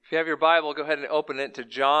If you have your Bible, go ahead and open it to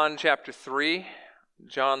John chapter 3.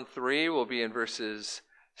 John 3 will be in verses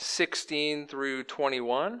 16 through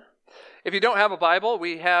 21. If you don't have a Bible,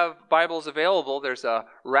 we have Bibles available. There's a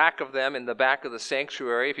rack of them in the back of the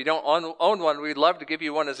sanctuary. If you don't own one, we'd love to give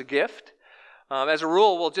you one as a gift. As a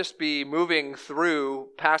rule, we'll just be moving through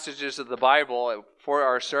passages of the Bible for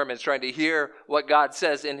our sermons, trying to hear what God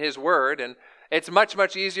says in His Word. And it's much,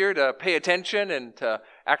 much easier to pay attention and to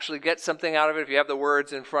actually get something out of it if you have the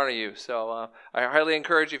words in front of you. So I highly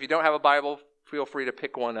encourage you, if you don't have a Bible, feel free to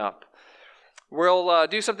pick one up. We'll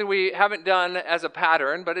do something we haven't done as a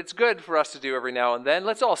pattern, but it's good for us to do every now and then.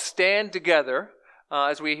 Let's all stand together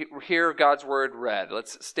as we hear God's Word read.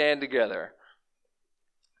 Let's stand together.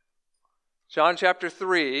 John chapter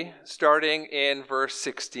 3, starting in verse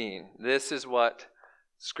 16. This is what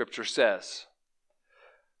Scripture says.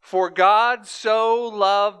 For God so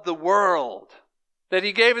loved the world that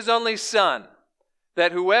He gave His only Son,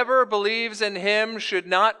 that whoever believes in Him should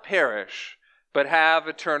not perish, but have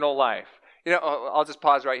eternal life. You know, I'll just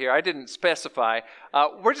pause right here. I didn't specify.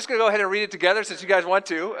 We're just going to go ahead and read it together since you guys want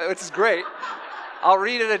to, which is great. I'll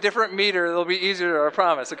read at a different meter. It'll be easier, I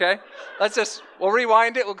promise, okay? We'll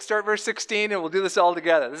rewind it. We'll start verse 16, and we'll do this all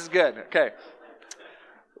together. This is good, okay?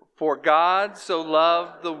 For God so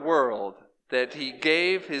loved the world that He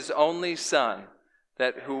gave His only Son,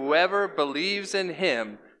 that whoever believes in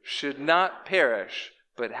Him should not perish,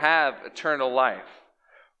 but have eternal life.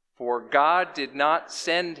 For God did not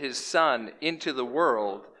send His Son into the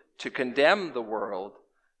world to condemn the world,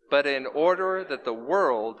 but in order that the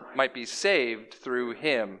world might be saved through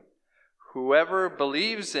Him. Whoever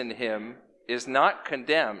believes in Him is not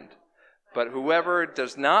condemned, but whoever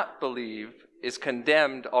does not believe is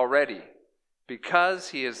condemned already, because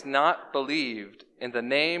he has not believed in the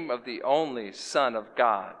name of the only Son of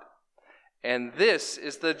God. And this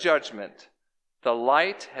is the judgment. The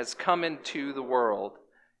light has come into the world,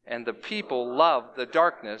 and the people love the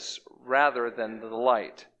darkness rather than the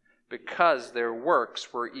light, because their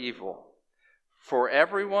works were evil. For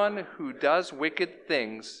everyone who does wicked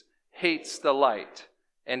things hates the light,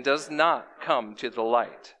 and does not come to the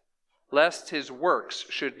light, lest his works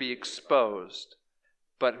should be exposed.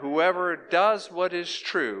 But whoever does what is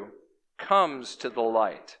true comes to the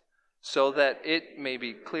light, so that it may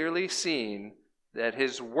be clearly seen that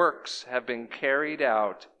his works have been carried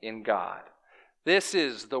out in God. This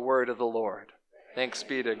is the word of the Lord. Thanks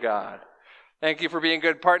be to God. Thank you for being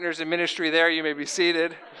good partners in ministry there. You may be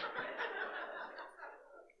seated.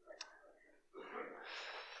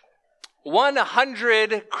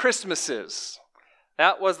 100 Christmases.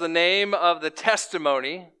 That was the name of the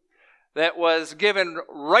testimony that was given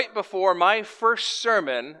right before my first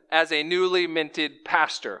sermon as a newly minted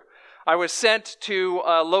pastor. I was sent to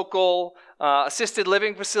a local assisted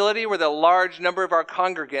living facility where the large number of our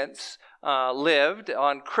congregants lived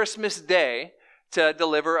on Christmas Day to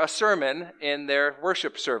deliver a sermon in their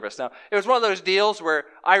worship service. Now, it was one of those deals where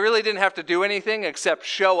I really didn't have to do anything except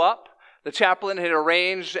show up. The chaplain had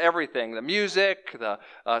arranged everything, the music, the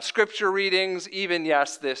scripture readings, even,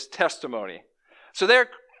 yes, this testimony. So there,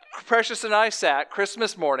 Precious and I sat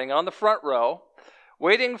Christmas morning on the front row,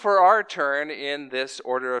 waiting for our turn in this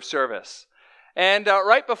order of service. And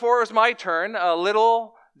right before it was my turn, a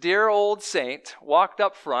little dear old saint walked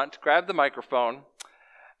up front, grabbed the microphone,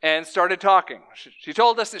 and started talking. She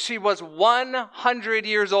told us that she was 100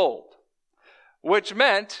 years old, which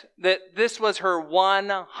meant that this was her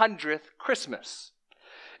 100th Christmas.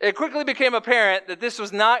 It quickly became apparent that this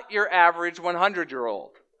was not your average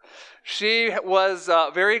 100-year-old. She was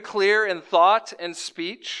very clear in thought and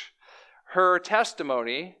speech. Her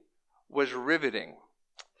testimony was riveting.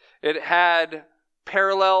 It had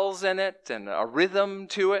parallels in it and a rhythm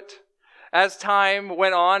to it. As time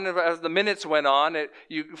went on, as the minutes went on,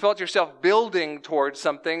 you felt yourself building towards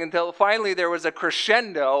something until finally there was a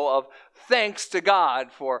crescendo of thanks to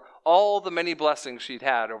God for all the many blessings she'd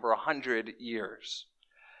had over 100 years.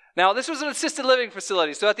 Now, this was an assisted living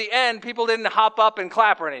facility, so at the end, people didn't hop up and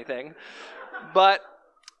clap or anything, but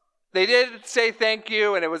they did say thank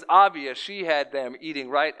you, and it was obvious she had them eating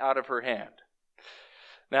right out of her hand.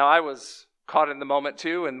 Now, I was caught in the moment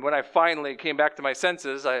too, and when I finally came back to my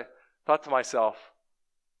senses, I thought to myself,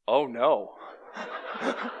 oh no,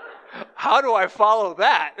 how do I follow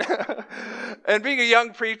that? And being a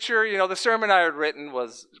young preacher, the sermon I had written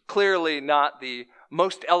was clearly not the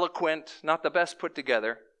most eloquent, not the best put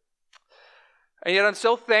together. And yet I'm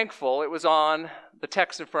so thankful it was on the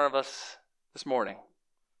text in front of us this morning,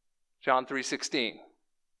 John 3:16.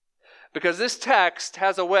 Because this text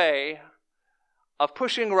has a way of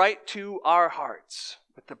pushing right to our hearts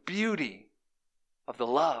with the beauty of the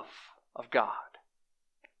love of God.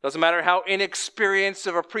 Doesn't matter how inexperienced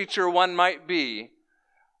of a preacher one might be,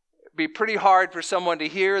 it'd be pretty hard for someone to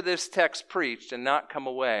hear this text preached and not come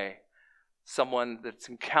away someone that's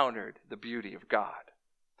encountered the beauty of God.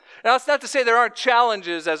 Now, it's not to say there aren't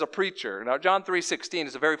challenges as a preacher. Now, John 3:16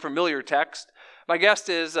 is a very familiar text. My guess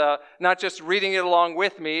is not just reading it along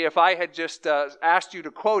with me. If I had just asked you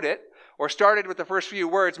to quote it or started with the first few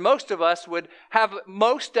words, most of us would have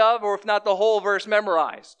most of, or if not the whole verse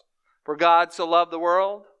memorized. For God so loved the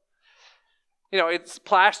world. You know, it's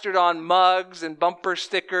plastered on mugs and bumper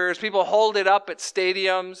stickers. People hold it up at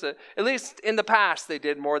stadiums. At least in the past, they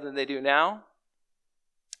did more than they do now.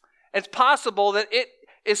 It's possible that it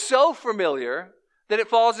is so familiar that it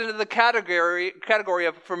falls into the category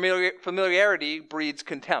of familiarity breeds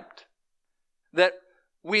contempt. That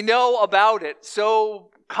we know about it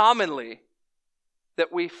so commonly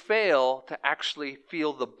that we fail to actually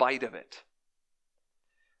feel the bite of it.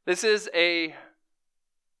 This is a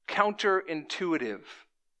counterintuitive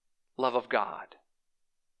love of God.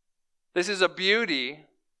 This is a beauty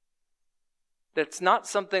that's not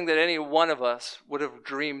something that any one of us would have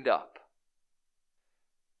dreamed up.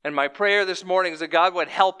 And my prayer this morning is that God would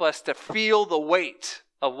help us to feel the weight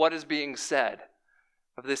of what is being said,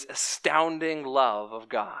 of this astounding love of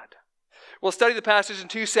God. We'll study the passage in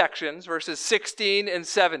two sections, verses 16 and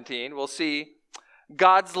 17. We'll see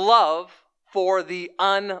God's love for the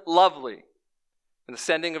unlovely and the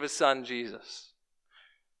sending of his son, Jesus.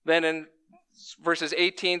 Then in verses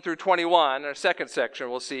 18 through 21, our second section,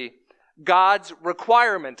 we'll see God's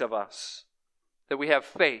requirement of us that we have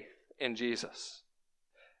faith in Jesus.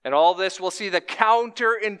 And all this, we'll see the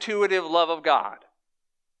counterintuitive love of God,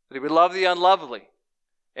 that he would love the unlovely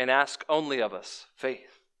and ask only of us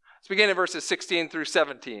faith. Let's begin in verses 16 through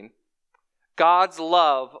 17. God's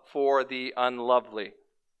love for the unlovely.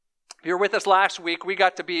 If you were with us last week, we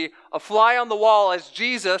got to be a fly on the wall as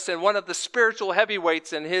Jesus and one of the spiritual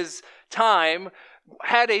heavyweights in his time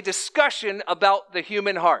had a discussion about the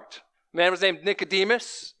human heart. The man was named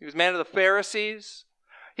Nicodemus. He was a man of the Pharisees.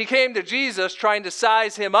 He came to Jesus trying to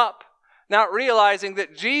size him up, not realizing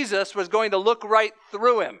that Jesus was going to look right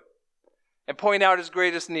through him and point out his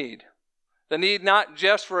greatest need. The need not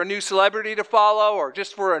just for a new celebrity to follow or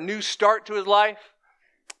just for a new start to his life,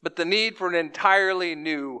 but the need for an entirely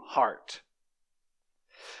new heart.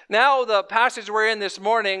 Now, the passage we're in this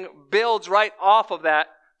morning builds right off of that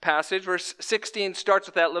passage. Verse 16 starts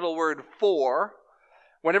with that little word for.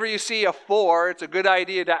 Whenever you see a for, it's a good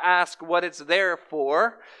idea to ask what it's there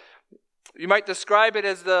for. You might describe it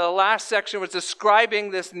as the last section was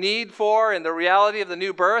describing this need for and the reality of the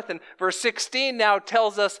new birth. And verse 16 now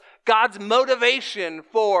tells us God's motivation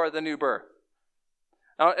for the new birth.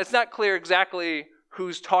 Now, it's not clear exactly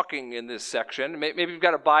who's talking in this section. Maybe you've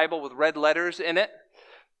got a Bible with red letters in it.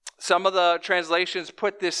 Some of the translations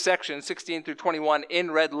put this section, 16 through 21,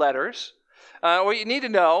 in red letters. What you need to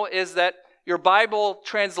know is that your Bible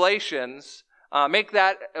translations put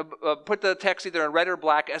the text either in red or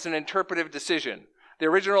black as an interpretive decision. The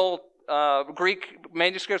original Greek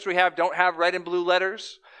manuscripts we have don't have red and blue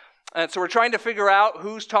letters. And so we're trying to figure out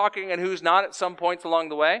who's talking and who's not at some points along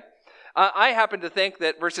the way. I happen to think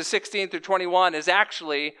that verses 16 through 21 is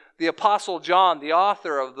actually the Apostle John, the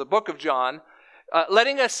author of the book of John,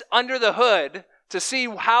 letting us under the hood to see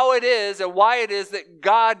how it is and why it is that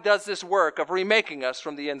God does this work of remaking us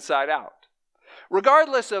from the inside out.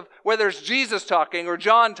 Regardless of whether it's Jesus talking or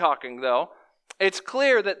John talking, though, it's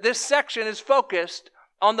clear that this section is focused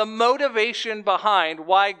on the motivation behind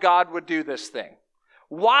why God would do this thing.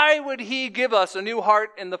 Why would he give us a new heart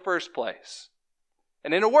in the first place?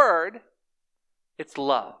 And in a word, it's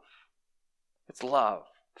love. It's love.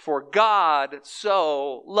 For God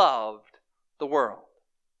so loved the world.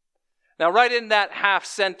 Now, right in that half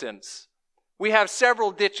sentence, we have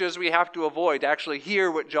several ditches we have to avoid to actually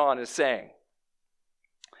hear what John is saying.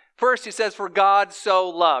 First, he says, for God so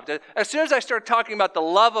loved. As soon as I start talking about the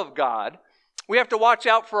love of God, we have to watch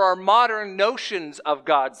out for our modern notions of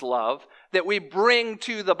God's love that we bring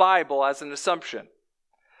to the Bible as an assumption.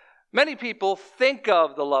 Many people think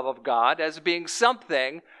of the love of God as being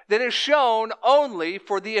something that is shown only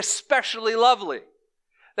for the especially lovely.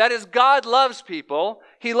 That is, God loves people.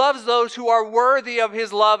 He loves those who are worthy of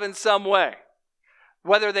his love in some way.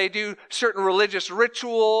 Whether they do certain religious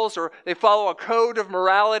rituals or they follow a code of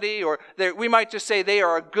morality or we might just say they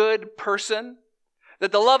are a good person.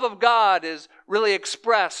 That the love of God is really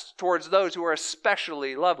expressed towards those who are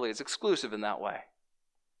especially lovely. It's exclusive in that way.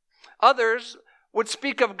 Others would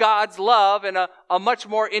speak of God's love in a much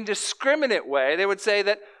more indiscriminate way. They would say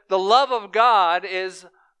that the love of God is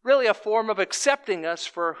really a form of accepting us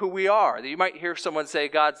for who we are. You might hear someone say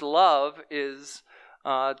God's love is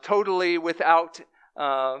totally without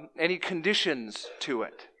any conditions to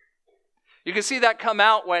it. You can see that come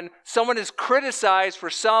out when someone is criticized for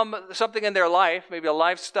something in their life, maybe a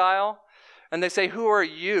lifestyle, and they say, "Who are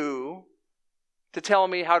you to tell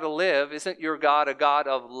me how to live? Isn't your God a God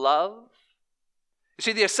of love?" You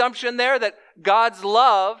see the assumption there that God's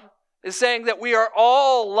love is saying that we are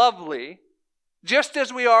all lovely, just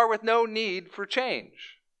as we are, with no need for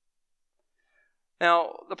change.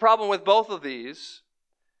 Now, the problem with both of these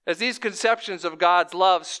is these conceptions of God's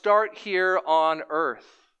love start here on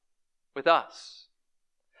earth with us.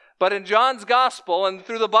 But in John's gospel and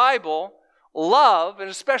through the Bible, love, and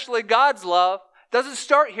especially God's love, doesn't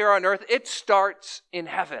start here on earth. It starts in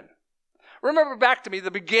heaven. Remember back to me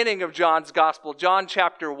the beginning of John's gospel, John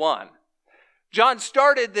chapter 1. John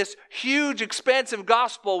started this huge, expansive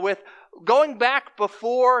gospel with going back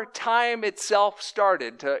before time itself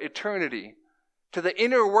started to eternity, to the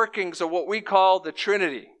inner workings of what we call the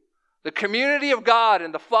Trinity, the community of God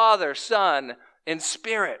and the Father, Son, and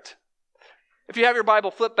Spirit. If you have your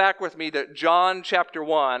Bible, flip back with me to John chapter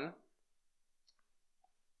 1.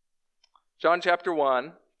 John chapter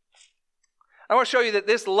 1. I want to show you that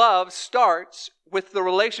this love starts with the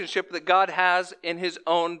relationship that God has in his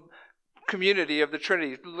own community of the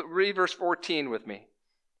Trinity. Read verse 14 with me.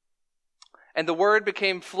 "And the Word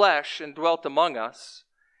became flesh and dwelt among us,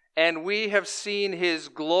 and we have seen his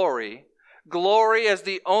glory, glory as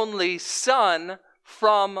the only Son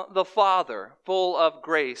from the Father, full of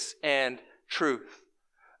grace and truth."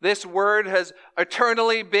 This Word has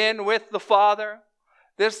eternally been with the Father.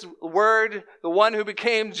 This Word, the one who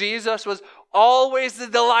became Jesus, was always the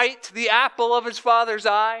delight, the apple of his Father's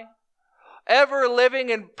eye, ever living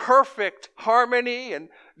in perfect harmony and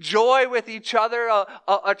joy with each other,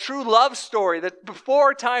 a true love story that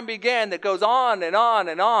before time began that goes on and on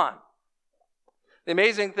and on. The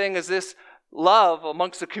amazing thing is this love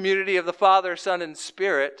amongst the community of the Father, Son, and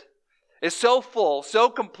Spirit is so full, so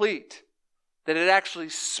complete, that it actually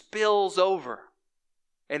spills over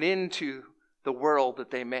and into the world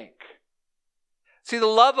that they make. See, the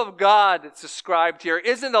love of God that's described here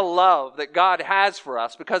isn't a love that God has for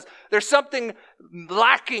us because there's something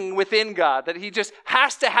lacking within God that he just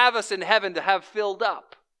has to have us in heaven to have filled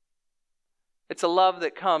up. It's a love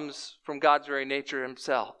that comes from God's very nature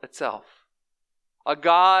itself. A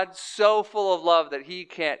God so full of love that he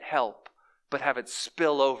can't help but have it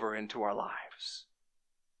spill over into our lives.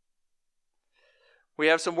 We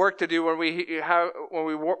have some work to do when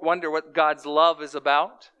we wonder what God's love is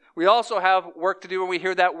about. We also have work to do when we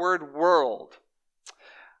hear that word world.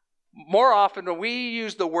 More often when we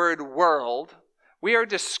use the word world, we are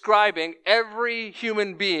describing every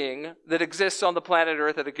human being that exists on the planet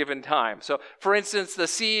Earth at a given time. So, for instance, the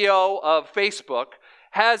CEO of Facebook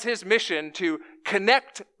has his mission to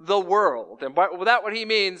connect the world. And by that what he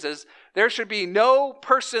means is there should be no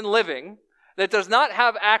person living that does not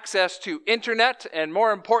have access to internet and,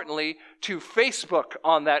 more importantly, to Facebook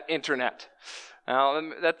on that internet. Now,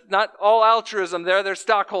 that's not all altruism there. There's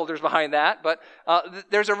stockholders behind that. But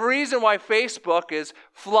there's a reason why Facebook is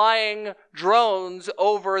flying drones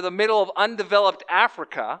over the middle of undeveloped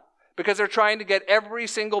Africa, because they're trying to get every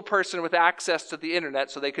single person with access to the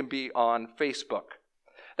internet so they can be on Facebook.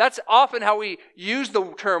 That's often how we use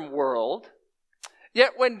the term world.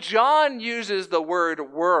 Yet when John uses the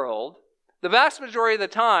word world, the vast majority of the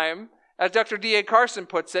time, as Dr. D.A. Carson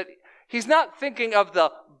puts it, he's not thinking of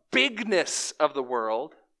the bigness of the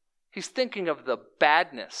world. He's thinking of the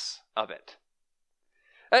badness of it.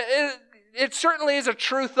 It certainly is a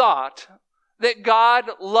true thought that God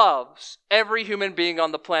loves every human being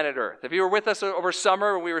on the planet Earth. If you were with us over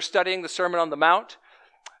summer when we were studying the Sermon on the Mount,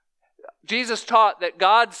 Jesus taught that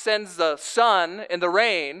God sends the sun and the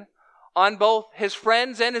rain on both his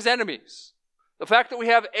friends and his enemies. The fact that we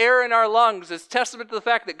have air in our lungs is testament to the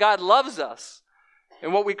fact that God loves us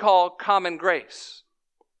in what we call common grace.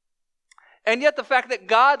 And yet the fact that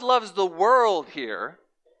God loves the world here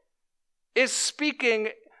is speaking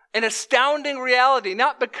an astounding reality,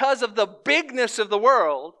 not because of the bigness of the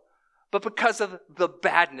world, but because of the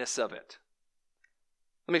badness of it.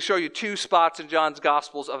 Let me show you two spots in John's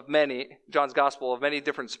Gospel of many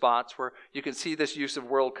different spots where you can see this use of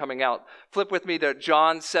world coming out. Flip with me to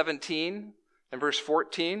John 17 and verse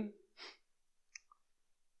 14.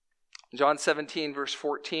 John 17, verse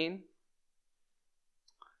 14.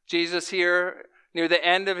 Jesus here, near the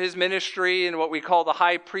end of his ministry in what we call the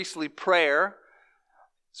high priestly prayer,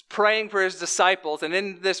 is praying for his disciples. And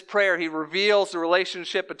in this prayer, he reveals the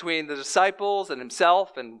relationship between the disciples and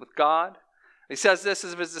himself and with God. He says this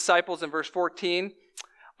of his disciples in verse 14,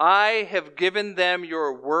 "I have given them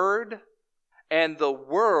your word, and the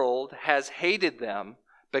world has hated them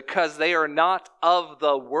because they are not of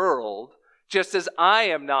the world, just as I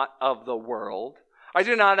am not of the world. I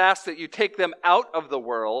do not ask that you take them out of the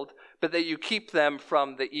world, but that you keep them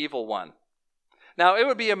from the evil one." Now, it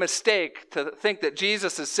would be a mistake to think that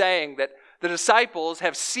Jesus is saying that the disciples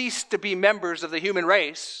have ceased to be members of the human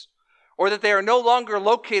race, or that they are no longer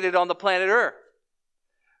located on the planet Earth.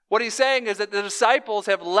 What he's saying is that the disciples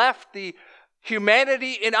have left the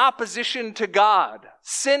humanity in opposition to God,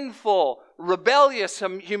 sinful, rebellious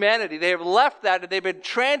humanity. They have left that and they've been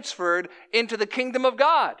transferred into the kingdom of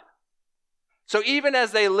God. So even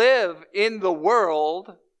as they live in the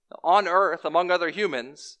world, on earth, among other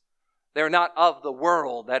humans, they're not of the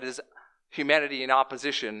world. That is humanity in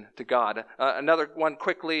opposition to God. Another one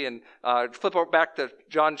quickly, and flip back to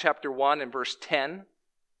John chapter 1 and verse 10.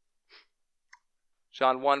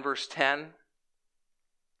 John 1 verse 10.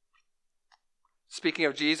 Speaking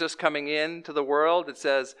of Jesus coming into the world, it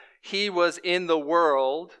says, "He was in the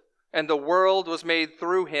world, and the world was made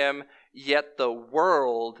through him, yet the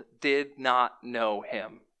world did not know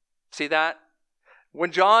him." See that?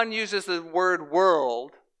 When John uses the word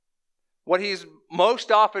world, what he's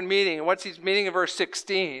most often meaning, and what he's meaning in verse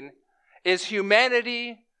 16, is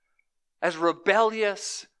humanity as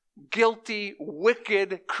rebellious, guilty,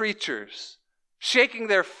 wicked creatures, shaking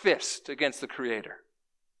their fist against the Creator.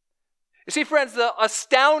 You see, friends, the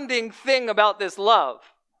astounding thing about this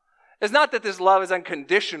love is not that this love is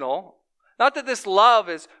unconditional, not that this love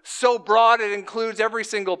is so broad it includes every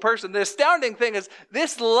single person. The astounding thing is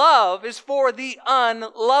this love is for the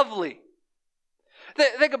unlovely.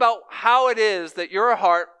 Think about how it is that your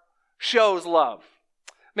heart shows love.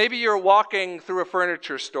 Maybe you're walking through a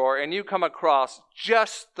furniture store and you come across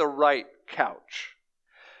just the right couch.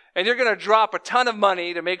 And you're going to drop a ton of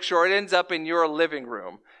money to make sure it ends up in your living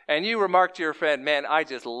room. And you remark to your friend, "Man, I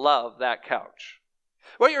just love that couch."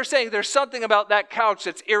 What you're saying, there's something about that couch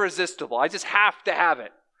that's irresistible. I just have to have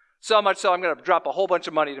it. So much so I'm going to drop a whole bunch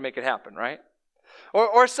of money to make it happen, right?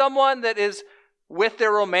 Or someone that is with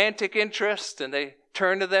their romantic interest and they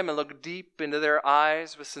turn to them and look deep into their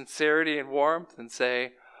eyes with sincerity and warmth and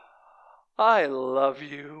say, "I love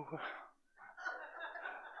you."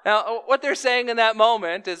 Now, what they're saying in that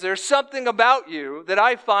moment is there's something about you that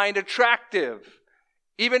I find attractive,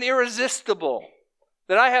 even irresistible,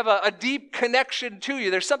 that I have a deep connection to you.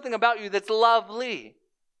 There's something about you that's lovely.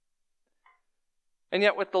 And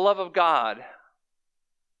yet with the love of God,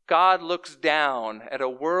 God looks down at a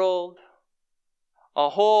world, a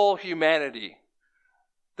whole humanity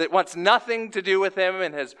that wants nothing to do with him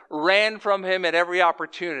and has ran from him at every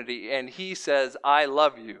opportunity. And he says, "I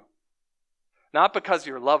love you. Not because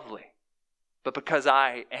you're lovely, but because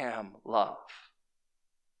I am love."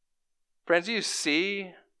 Friends, do you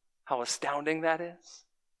see how astounding that is?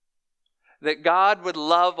 That God would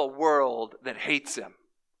love a world that hates him.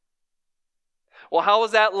 Well, how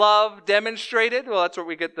was that love demonstrated? Well, that's where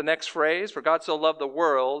we get the next phrase. "For God so loved the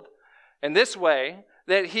world in this way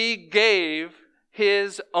that he gave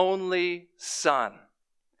his only Son."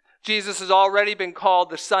 Jesus has already been called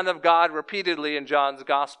the Son of God repeatedly in John's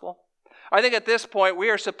Gospel. I think at this point we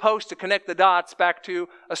are supposed to connect the dots back to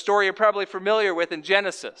a story you're probably familiar with in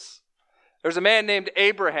Genesis. There's a man named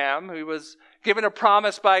Abraham who was given a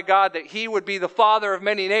promise by God that he would be the father of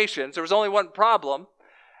many nations. There was only one problem.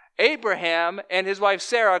 Abraham and his wife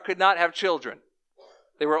Sarah could not have children.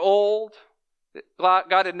 They were old.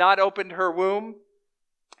 God had not opened her womb.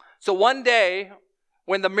 So one day,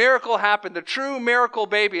 when the miracle happened, the true miracle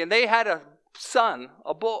baby, and they had a son,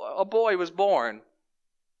 a boy was born,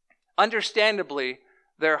 understandably,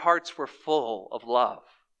 their hearts were full of love.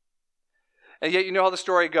 And yet you know how the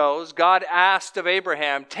story goes. God asked of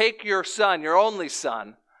Abraham, "Take your son, your only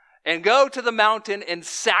son, and go to the mountain and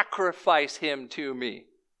sacrifice him to me."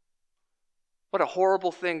 What a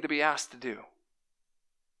horrible thing to be asked to do.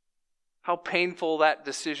 How painful that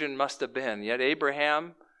decision must have been. Yet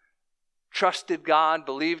Abraham trusted God,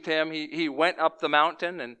 believed him. He went up the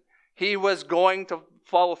mountain and he was going to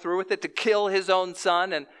follow through with it, to kill his own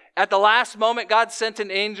son. And at the last moment, God sent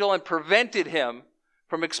an angel and prevented him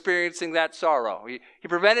from experiencing that sorrow. He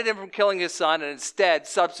prevented him from killing his son and instead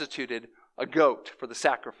substituted a goat for the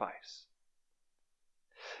sacrifice.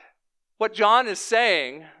 What John is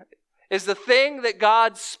saying is the thing that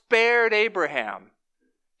God spared Abraham,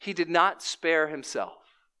 he did not spare himself.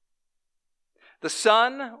 The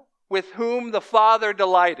Son with whom the Father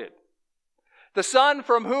delighted, the Son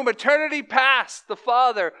from whom eternity past the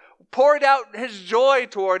Father poured out his joy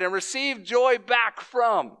toward and received joy back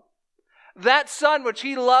from, that Son which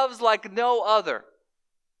he loves like no other,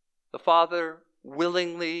 the Father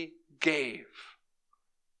willingly gave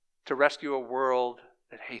to rescue a world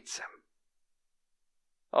that hates him.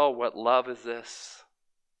 Oh, what love is this?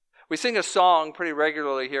 We sing a song pretty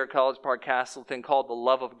regularly here at College Park Castleton called The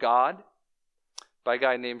Love of God by a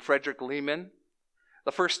guy named Frederick Lehman.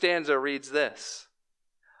 The first stanza reads this: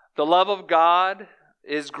 "The love of God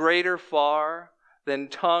is greater far than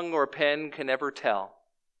tongue or pen can ever tell.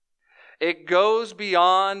 It goes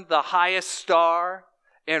beyond the highest star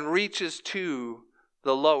and reaches to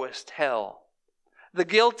the lowest hell. The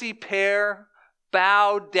guilty pair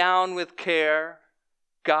bowed down with care.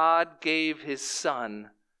 God gave his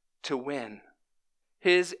Son to win.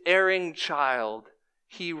 His erring child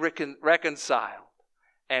he reconciled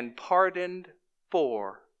and pardoned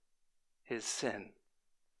for his sin."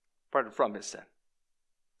 Pardon from his sin.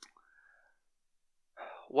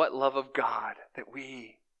 What love of God that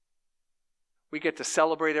we get to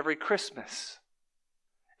celebrate every Christmas,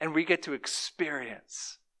 and we get to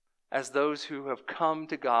experience as those who have come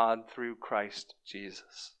to God through Christ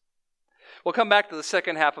Jesus. We'll come back to the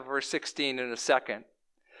second half of verse 16 in a second.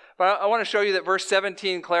 But I want to show you that verse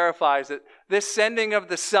 17 clarifies that this sending of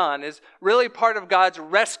the Son is really part of God's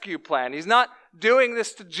rescue plan. He's not doing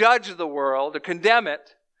this to judge the world, to condemn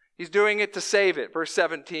it. He's doing it to save it. Verse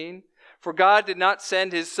 17, "For God did not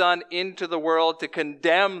send his Son into the world to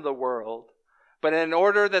condemn the world, but in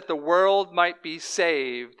order that the world might be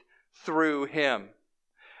saved through him."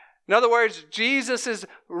 In other words, Jesus'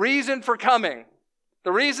 reason for coming,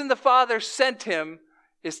 the reason the Father sent him,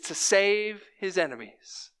 is to save his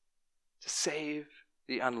enemies, to save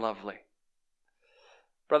the unlovely.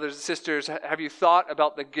 Brothers and sisters, have you thought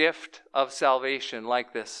about the gift of salvation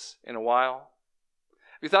like this in a while?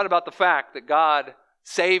 Have you thought about the fact that God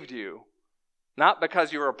saved you, not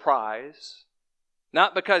because you're a prize,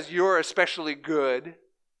 not because you're especially good,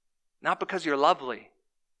 not because you're lovely,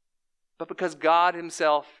 but because God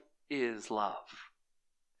himself is love?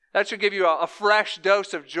 That should give you a fresh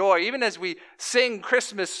dose of joy, even as we sing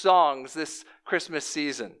Christmas songs this Christmas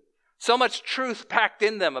season. So much truth packed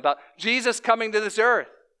in them about Jesus coming to this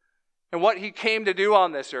earth and what he came to do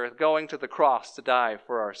on this earth, going to the cross to die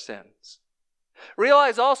for our sins.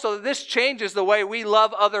 Realize also that this changes the way we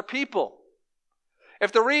love other people.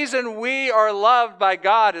 If the reason we are loved by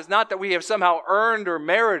God is not that we have somehow earned or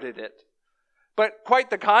merited it, but quite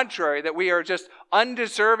the contrary, that we are just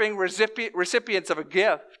undeserving recipients of a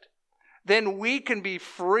gift, then we can be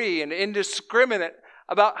free and indiscriminate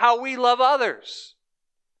about how we love others.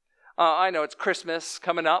 I know it's Christmas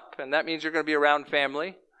coming up, and that means you're going to be around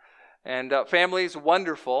family. And family is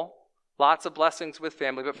wonderful. Lots of blessings with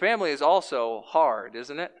family. But family is also hard,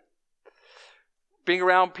 isn't it? Being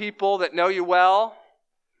around people that know you well.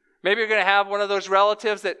 Maybe you're going to have one of those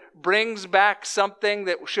relatives that brings back something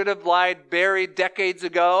that should have lied buried decades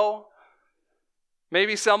ago.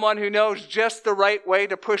 Maybe someone who knows just the right way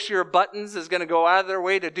to push your buttons is going to go out of their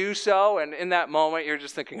way to do so. And in that moment, you're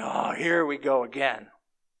just thinking, oh, here we go again.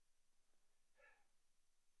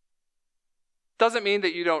 Doesn't mean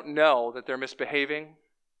that you don't know that they're misbehaving.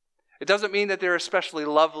 It doesn't mean that they're especially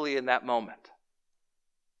lovely in that moment.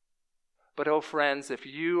 But oh friends, if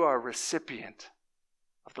you are a recipient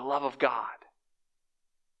of the love of God,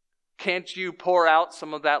 can't you pour out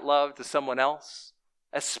some of that love to someone else,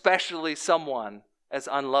 especially someone as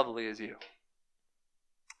unlovely as you?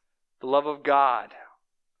 The love of God.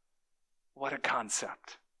 What a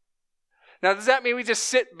concept. Now, does that mean we just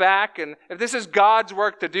sit back and, if this is God's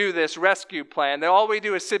work to do this rescue plan, then all we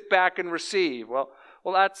do is sit back and receive? Well,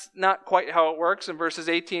 that's not quite how it works. And verses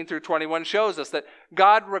 18 through 21 shows us that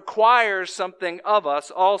God requires something of us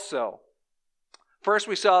also. First,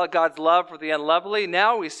 we saw God's love for the unlovely.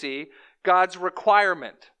 Now we see God's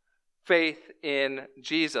requirement, faith in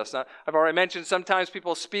Jesus. Now, I've already mentioned sometimes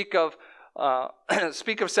people speak of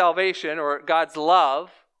salvation or God's love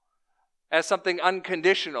as something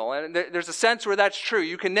unconditional. And there's a sense where that's true.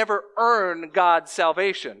 You can never earn God's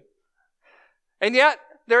salvation. And yet,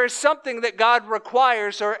 there is something that God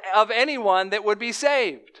requires of anyone that would be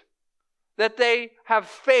saved. That they have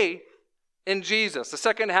faith in Jesus. The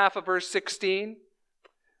second half of verse 16.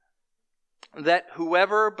 That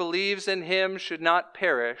whoever believes in him should not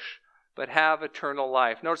perish, but have eternal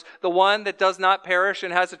life. Notice, the one that does not perish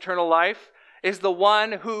and has eternal life is the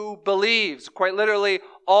one who believes. Quite literally,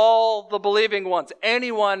 all the believing ones.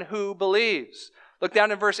 Anyone who believes. Look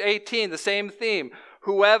down in verse 18, the same theme.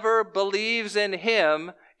 Whoever believes in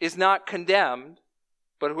him is not condemned,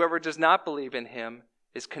 but whoever does not believe in him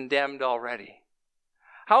is condemned already.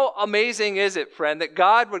 How amazing is it, friend, that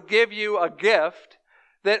God would give you a gift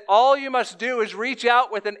that all you must do is reach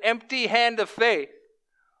out with an empty hand of faith.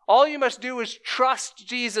 All you must do is trust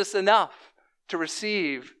Jesus enough to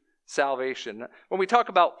receive salvation. When we talk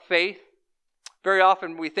about faith, very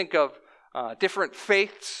often we think of different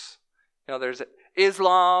faiths. There's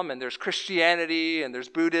Islam, and there's Christianity, and there's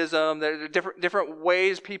Buddhism. There are different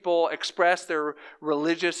ways people express their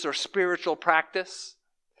religious or spiritual practice.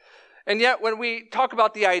 And yet when we talk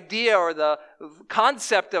about the idea or the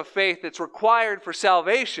concept of faith that's required for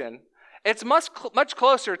salvation, it's much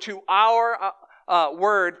closer to our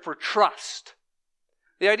word for trust.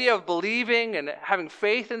 The idea of believing and having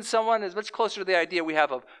faith in someone is much closer to the idea we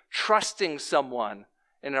have of trusting someone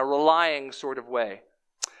in a relying sort of way.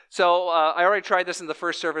 So I already tried this in the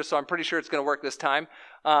first service, so I'm pretty sure it's going to work this time.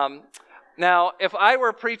 Now, if I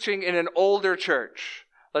were preaching in an older church,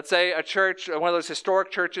 let's say a church, one of those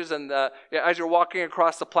historic churches, and as you're walking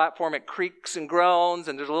across the platform, it creaks and groans,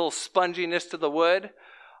 and there's a little sponginess to the wood,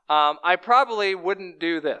 I probably wouldn't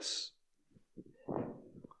do this.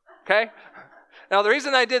 Okay? Now, the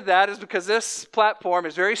reason I did that is because this platform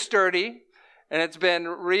is very sturdy, and it's been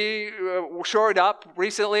shored up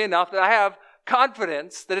recently enough that I have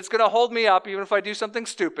confidence that it's going to hold me up even if I do something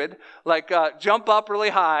stupid, like jump up really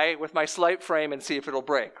high with my slight frame and see if it'll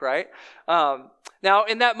break, right? Now,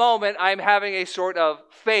 in that moment, I'm having a sort of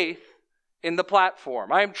faith in the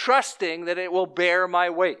platform. I'm trusting that it will bear my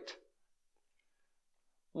weight.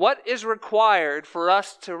 What is required for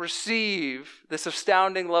us to receive this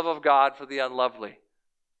astounding love of God for the unlovely?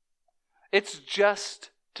 It's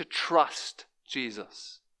just to trust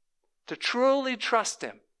Jesus, to truly trust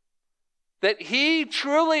Him, that He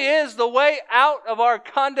truly is the way out of our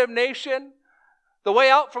condemnation, the way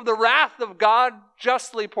out from the wrath of God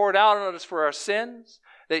justly poured out on us for our sins,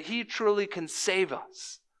 that He truly can save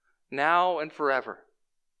us now and forever.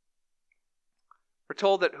 We're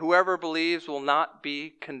told that whoever believes will not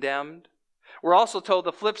be condemned. We're also told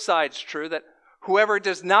the flip side's true, that whoever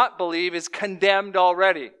does not believe is condemned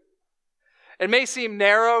already. It may seem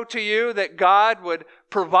narrow to you that God would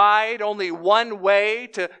provide only one way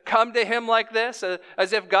to come to Him like this,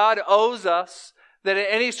 as if God owes us that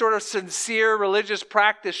any sort of sincere religious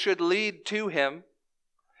practice should lead to Him.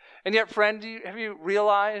 And yet, friend, have you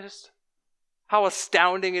realized how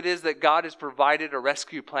astounding it is that God has provided a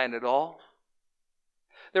rescue plan at all?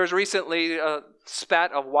 There was recently a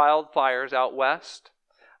spat of wildfires out west.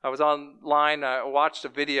 I was online, I watched a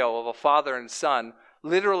video of a father and son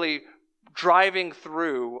literally driving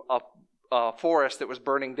through a forest that was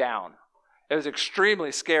burning down. It was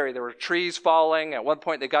extremely scary. There were trees falling. At one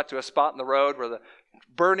point they got to a spot in the road where the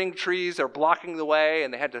burning trees are blocking the way,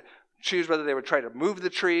 and they had to choose whether they would try to move the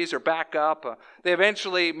trees or back up. They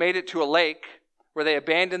eventually made it to a lake where they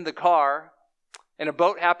abandoned the car, and a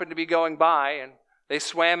boat happened to be going by, and they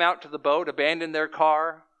swam out to the boat, abandoned their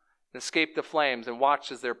car, and escaped the flames, and watched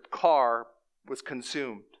as their car was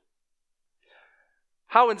consumed.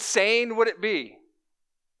 How insane would it be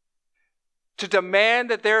to demand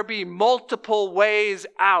that there be multiple ways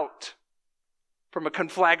out from a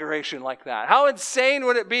conflagration like that? How insane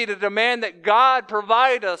would it be to demand that God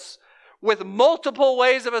provide us with multiple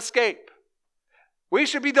ways of escape? We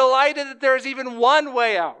should be delighted that there is even one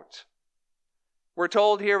way out. We're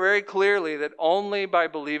told here very clearly that only by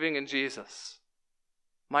believing in Jesus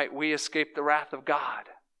might we escape the wrath of God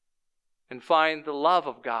and find the love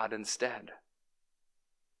of God instead.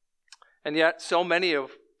 And yet, so many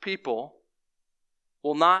of people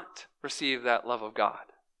will not receive that love of God.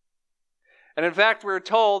 And in fact, we're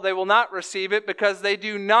told they will not receive it because they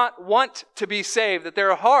do not want to be saved, that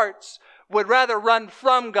their hearts would rather run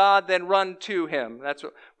from God than run to Him. That's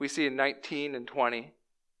what we see in 19 and 20.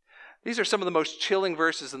 These are some of the most chilling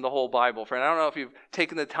verses in the whole Bible, friend. I don't know if you've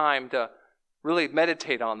taken the time to really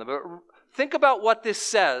meditate on them, but think about what this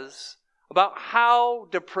says about how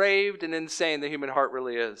depraved and insane the human heart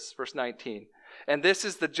really is. Verse 19. And this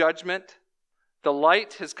is the judgment. The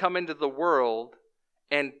light has come into the world,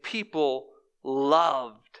 and people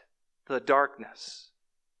loved the darkness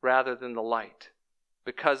rather than the light,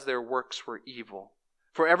 because their works were evil.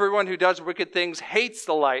 For everyone who does wicked things hates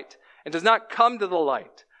the light and does not come to the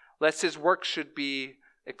light, lest his work should be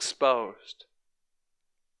exposed.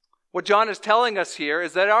 What John is telling us here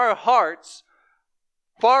is that our hearts,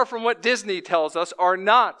 far from what Disney tells us, are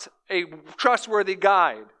not a trustworthy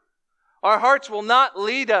guide. Our hearts will not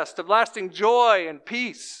lead us to lasting joy and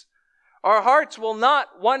peace. Our hearts will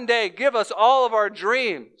not one day give us all of our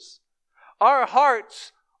dreams. Our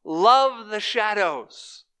hearts love the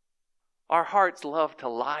shadows. Our hearts love to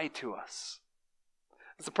lie to us.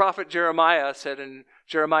 As the prophet Jeremiah said in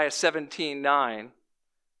Jeremiah 17:9,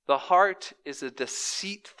 the heart is a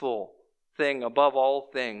deceitful thing above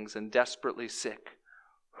all things and desperately sick.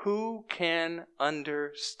 Who can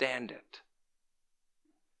understand it?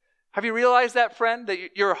 Have you realized that, friend,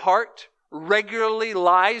 that your heart regularly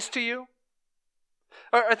lies to you?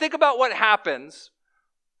 Or think about what happens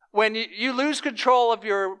when you lose control of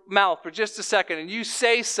your mouth for just a second and you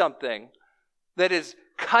say something that is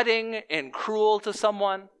cutting and cruel to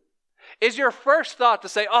someone. Is your first thought to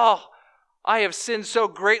say, oh, I have sinned so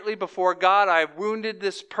greatly before God, I have wounded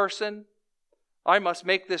this person, I must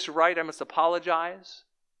make this right, I must apologize?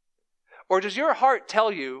 Or does your heart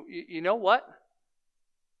tell you, you know what?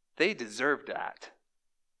 They deserved that.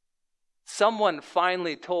 Someone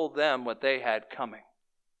finally told them what they had coming.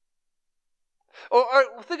 Or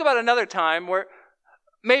think about another time where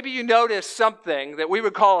maybe you notice something that we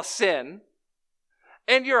would call a sin,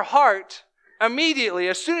 and your heart immediately,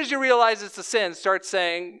 as soon as you realize it's a sin, starts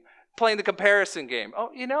playing the comparison game.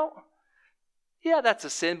 Oh, yeah, that's a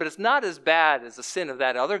sin, but it's not as bad as the sin of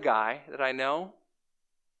that other guy that I know.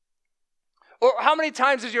 Or how many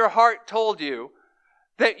times has your heart told you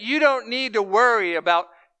that you don't need to worry about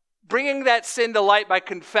bringing that sin to light by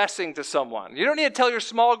confessing to someone? You don't need to tell your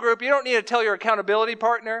small group. You don't need to tell your accountability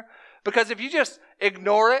partner. Because if you just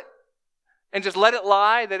ignore it and just let it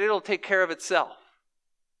lie, that it'll take care of itself.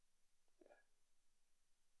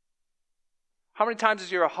 How many times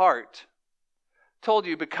has your heart told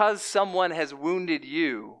you because someone has wounded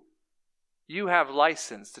you, you have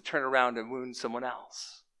license to turn around and wound someone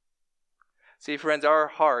else? See, friends, our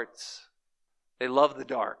hearts, they love the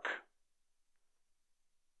dark.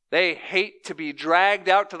 They hate to be dragged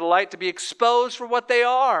out to the light, to be exposed for what they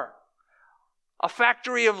are. A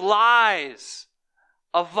factory of lies,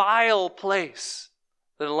 a vile place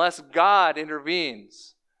that unless God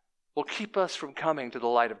intervenes, will keep us from coming to the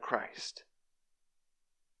light of Christ.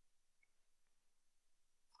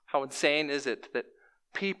 How insane is it that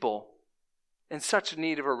people in such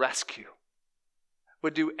need of a rescue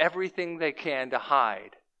would do everything they can to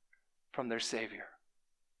hide from their Savior?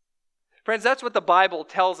 Friends, that's what the Bible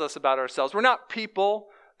tells us about ourselves. We're not people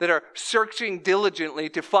that are searching diligently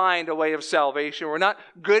to find a way of salvation. We're not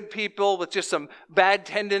good people with just some bad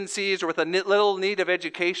tendencies or with a little need of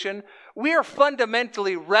education. We are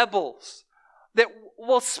fundamentally rebels that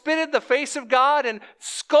will spit in the face of God and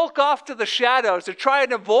skulk off to the shadows to try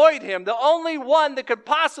and avoid Him, the only one that could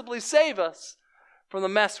possibly save us from the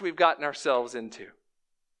mess we've gotten ourselves into.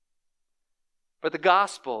 But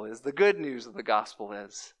the good news of the gospel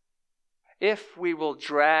is, if we will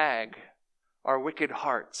drag our wicked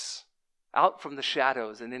hearts out from the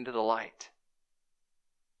shadows and into the light,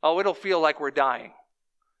 oh, it'll feel like we're dying,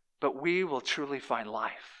 but we will truly find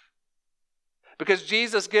life. Because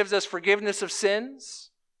Jesus gives us forgiveness of sins.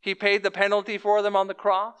 He paid the penalty for them on the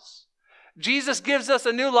cross. Jesus gives us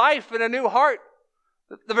a new life and a new heart.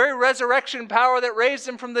 The very resurrection power that raised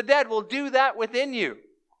Him from the dead will do that within you.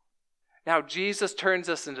 Now Jesus turns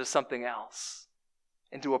us into something else,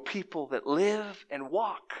 into a people that live and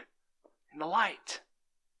walk in the light.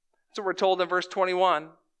 That's what we're told in verse 21.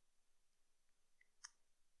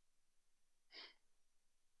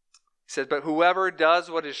 He says, but whoever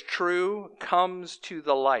does what is true comes to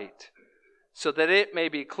the light, so that it may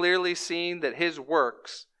be clearly seen that his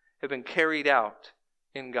works have been carried out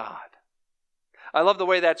in God. I love the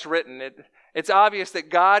way that's written. It's obvious that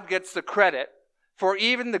God gets the credit for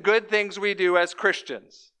even the good things we do as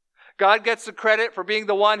Christians. God gets the credit for being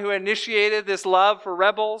the one who initiated this love for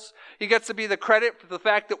rebels. He gets to be the credit for the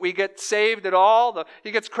fact that we get saved at all.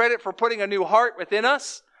 He gets credit for putting a new heart within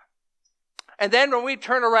us. And then when we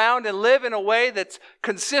turn around and live in a way that's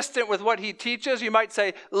consistent with what He teaches, you might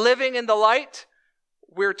say, living in the light,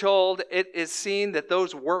 we're told it is seen that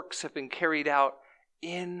those works have been carried out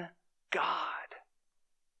in God.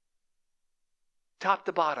 Top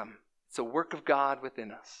to bottom, it's a work of God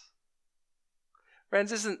within us.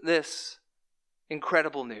 Friends, isn't this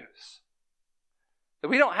incredible news? That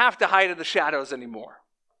we don't have to hide in the shadows anymore.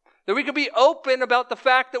 That we can be open about the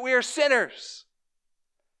fact that we are sinners.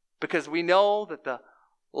 Because we know that the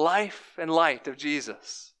life and light of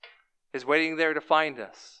Jesus is waiting there to find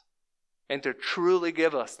us and to truly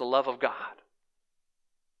give us the love of God.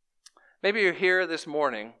 Maybe you're here this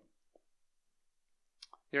morning.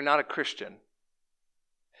 You're not a Christian.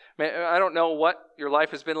 I don't know what your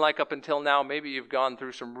life has been like up until now. Maybe you've gone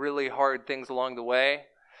through some really hard things along the way,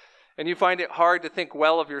 and you find it hard to think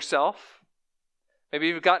well of yourself. Maybe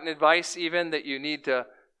you've gotten advice even that you need to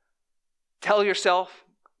tell yourself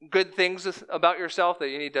good things about yourself, that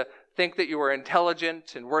you need to think that you are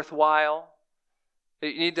intelligent and worthwhile,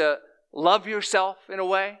 that you need to love yourself in a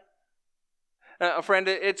way. Friend,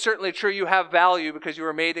 it's certainly true you have value because you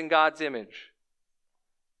were made in God's image.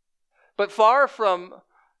 But far from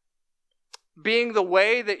being the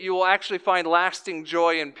way that you will actually find lasting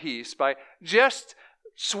joy and peace by just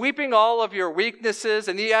sweeping all of your weaknesses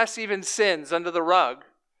and yes, even sins under the rug,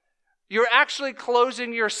 you're actually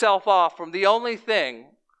closing yourself off from the only thing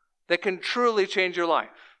that can truly change your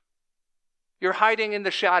life. You're hiding in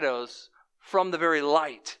the shadows from the very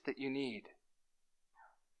light that you need.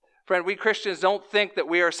 Friend, we Christians don't think that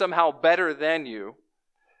we are somehow better than you.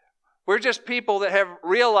 We're just people that have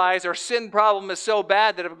realized our sin problem is so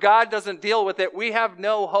bad that if God doesn't deal with it, we have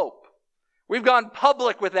no hope. We've gone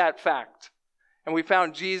public with that fact, and we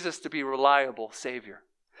found Jesus to be a reliable Savior.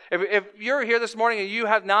 If you're here this morning and you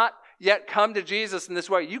have not yet come to Jesus in this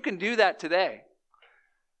way, you can do that today.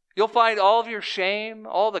 You'll find all of your shame,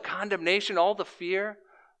 all the condemnation, all the fear,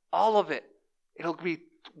 all of it. It'll be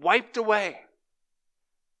wiped away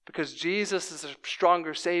because Jesus is a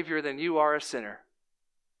stronger Savior than you are a sinner.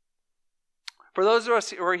 For those of us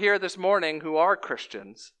who are here this morning who are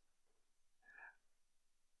Christians,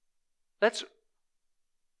 let's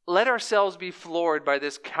let ourselves be floored by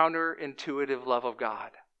this counterintuitive love of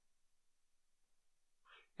God.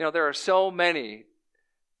 You know, there are so many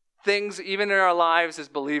things, even in our lives as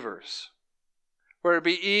believers, where it'd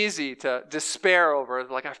be easy to despair over,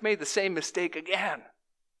 like, I've made the same mistake again.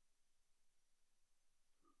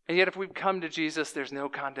 And yet if we've come to Jesus, there's no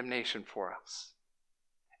condemnation for us.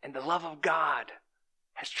 And the love of God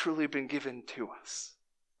has truly been given to us.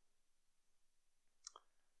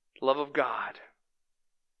 The love of God.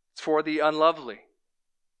 It's for the unlovely.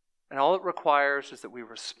 And all it requires is that we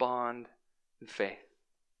respond in faith.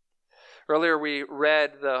 Earlier we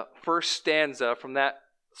read the first stanza from that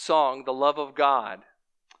song, The Love of God,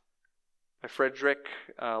 by Frederick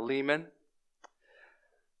Lehman.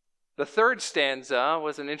 The third stanza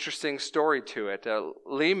was an interesting story to it.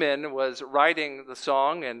 Lehman was writing the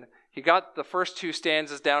song, and he got the first two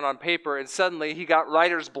stanzas down on paper, and suddenly he got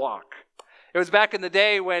writer's block. It was back in the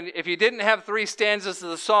day when if you didn't have three stanzas of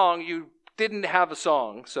the song, you didn't have a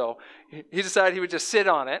song. So he decided he would just sit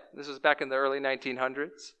on it. This was back in the early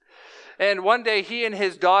 1900s. And one day he and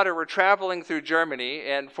his daughter were traveling through Germany,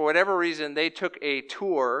 and for whatever reason, they took a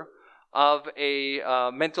tour of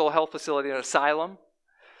a mental health facility, an asylum.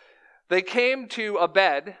 They came to a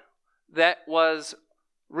bed that was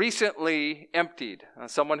recently emptied,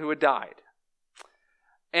 someone who had died.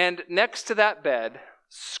 And next to that bed,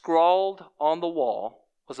 scrawled on the wall,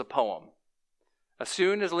 was a poem. As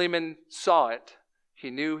soon as Lehman saw it,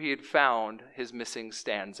 he knew he had found his missing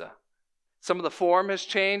stanza. Some of the form has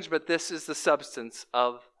changed, but this is the substance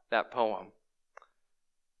of that poem.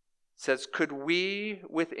 It says, "Could we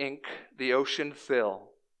with ink the ocean fill,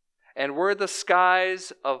 and were the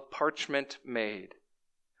skies of parchment made,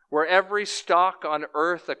 were every stalk on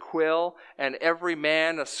earth a quill, and every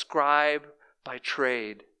man a scribe by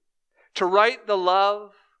trade, to write the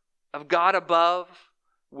love of God above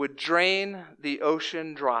would drain the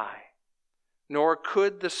ocean dry, nor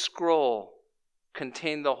could the scroll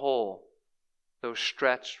contain the whole, though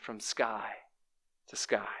stretched from sky to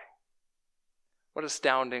sky." What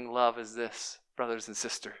astounding love is this, brothers and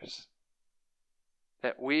sisters?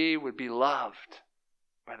 That we would be loved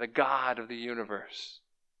by the God of the universe,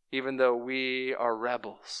 even though we are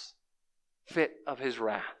rebels, fit of his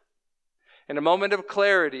wrath. In a moment of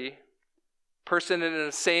clarity, a person in an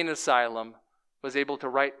insane asylum was able to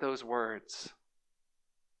write those words.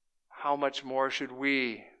 How much more should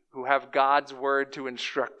we, who have God's word to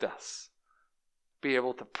instruct us, be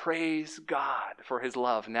able to praise God for his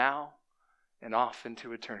love now and off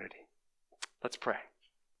into eternity? Let's pray.